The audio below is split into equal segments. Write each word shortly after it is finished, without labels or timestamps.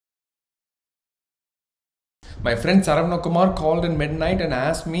My friend Saravanakumar called in midnight and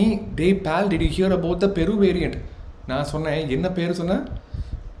asked me, "Hey pal, did you hear about the Peru variant?" நான் சொன்னேன், என்ன பேர் சொன்ன?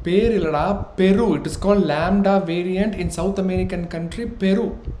 பேர் இல்லடா, Peru. It is called Lambda variant in South American country, Peru.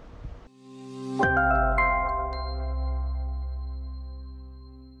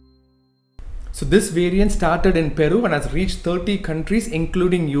 So this variant started in Peru and has reached 30 countries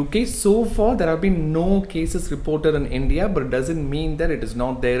including UK. So far there have been no cases reported in India, but it doesn't mean that it is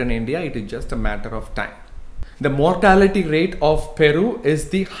not there in India. It is just a matter of time. The mortality rate of Peru is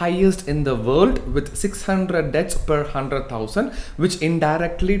the highest in the world with 600 deaths per 100,000, which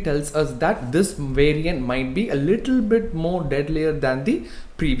indirectly tells us that this variant might be a little bit more deadlier than the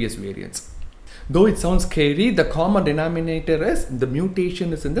previous variants. Though it sounds scary, the common denominator is the mutation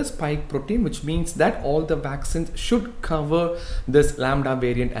is in the spike protein, which means that all the vaccines should cover this Lambda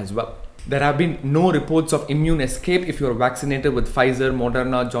variant as well. There have been no reports of immune escape if you are vaccinated with Pfizer,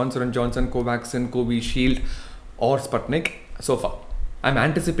 Moderna, Johnson & Johnson, Covaxin, Covishield or Sputnik so far. I'm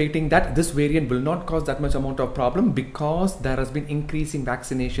anticipating that this variant will not cause that much amount of problem because there has been increasing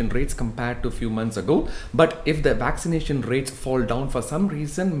vaccination rates compared to a few months ago. But if the vaccination rates fall down for some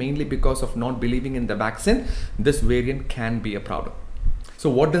reason, mainly because of not believing in the vaccine, this variant can be a problem. So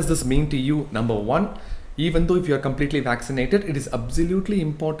what does this mean to you? Number one, even though if you are completely vaccinated, it is absolutely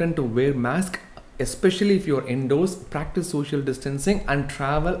important to wear mask, especially if you are indoors, practice social distancing and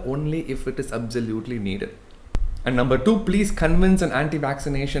travel only if it is absolutely needed. And number two, please convince an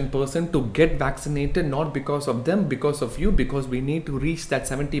anti-vaccination person to get vaccinated, not because of them, because of you, because we need to reach that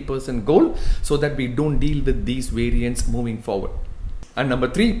 70% goal so that we don't deal with these variants moving forward. And number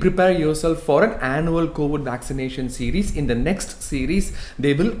three, prepare yourself for an annual COVID vaccination series. In the next series,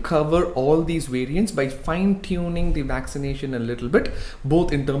 they will cover all these variants by fine-tuning the vaccination a little bit,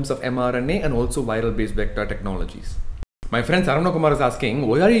 both in terms of mRNA and also viral-based vector technologies. My friend Saravanakumar is asking,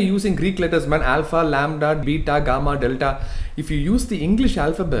 why are you using Greek letters, man? Alpha, lambda, beta, gamma, delta. If you use the English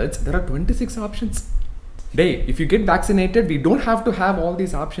alphabets, there are 26 options. Day, if you get vaccinated, we don't have to have all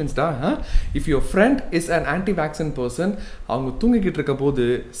these options, da, huh? If your friend is an anti-vaccine person, அவங்க தூங்கிக்கிட்டு இருக்க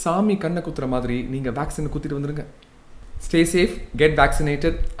போது சாமி கண்ணை குத்துற மாதிரி நீங்க vaccine குத்திட்டு வந்துருங்க. Stay safe, get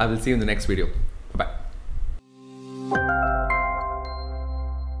vaccinated. I will see you in the next video.